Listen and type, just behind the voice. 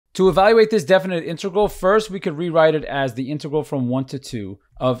To evaluate this definite integral, first we could rewrite it as the integral from 1 to 2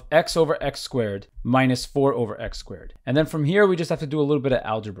 of x over x squared minus 4 over x squared. And then from here, we just have to do a little bit of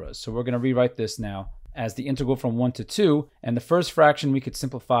algebra. So we're going to rewrite this now as the integral from 1 to 2. And the first fraction we could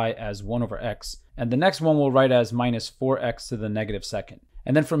simplify as 1 over x. And the next one we'll write as minus 4x to the negative second.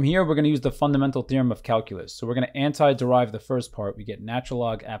 And then from here, we're going to use the fundamental theorem of calculus. So we're going to antiderive the first part. We get natural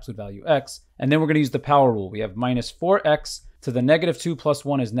log absolute value x. And then we're going to use the power rule. We have minus 4x to the negative 2 plus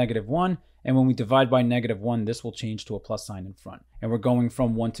 1 is negative 1. And when we divide by negative 1, this will change to a plus sign in front. And we're going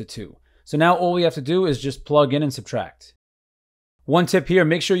from 1 to 2. So now all we have to do is just plug in and subtract. One tip here,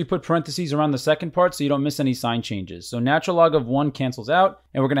 make sure you put parentheses around the second part so you don't miss any sign changes. So natural log of 1 cancels out,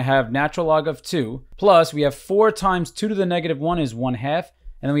 and we're going to have natural log of 2. Plus, we have 4 times 2 to the negative 1 is 1/2.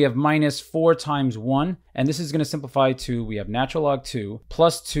 And then we have minus 4 times 1. And this is going to simplify to, we have natural log 2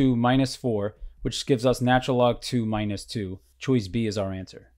 plus 2 minus 4, which gives us natural log 2 minus 2. Choice B is our answer.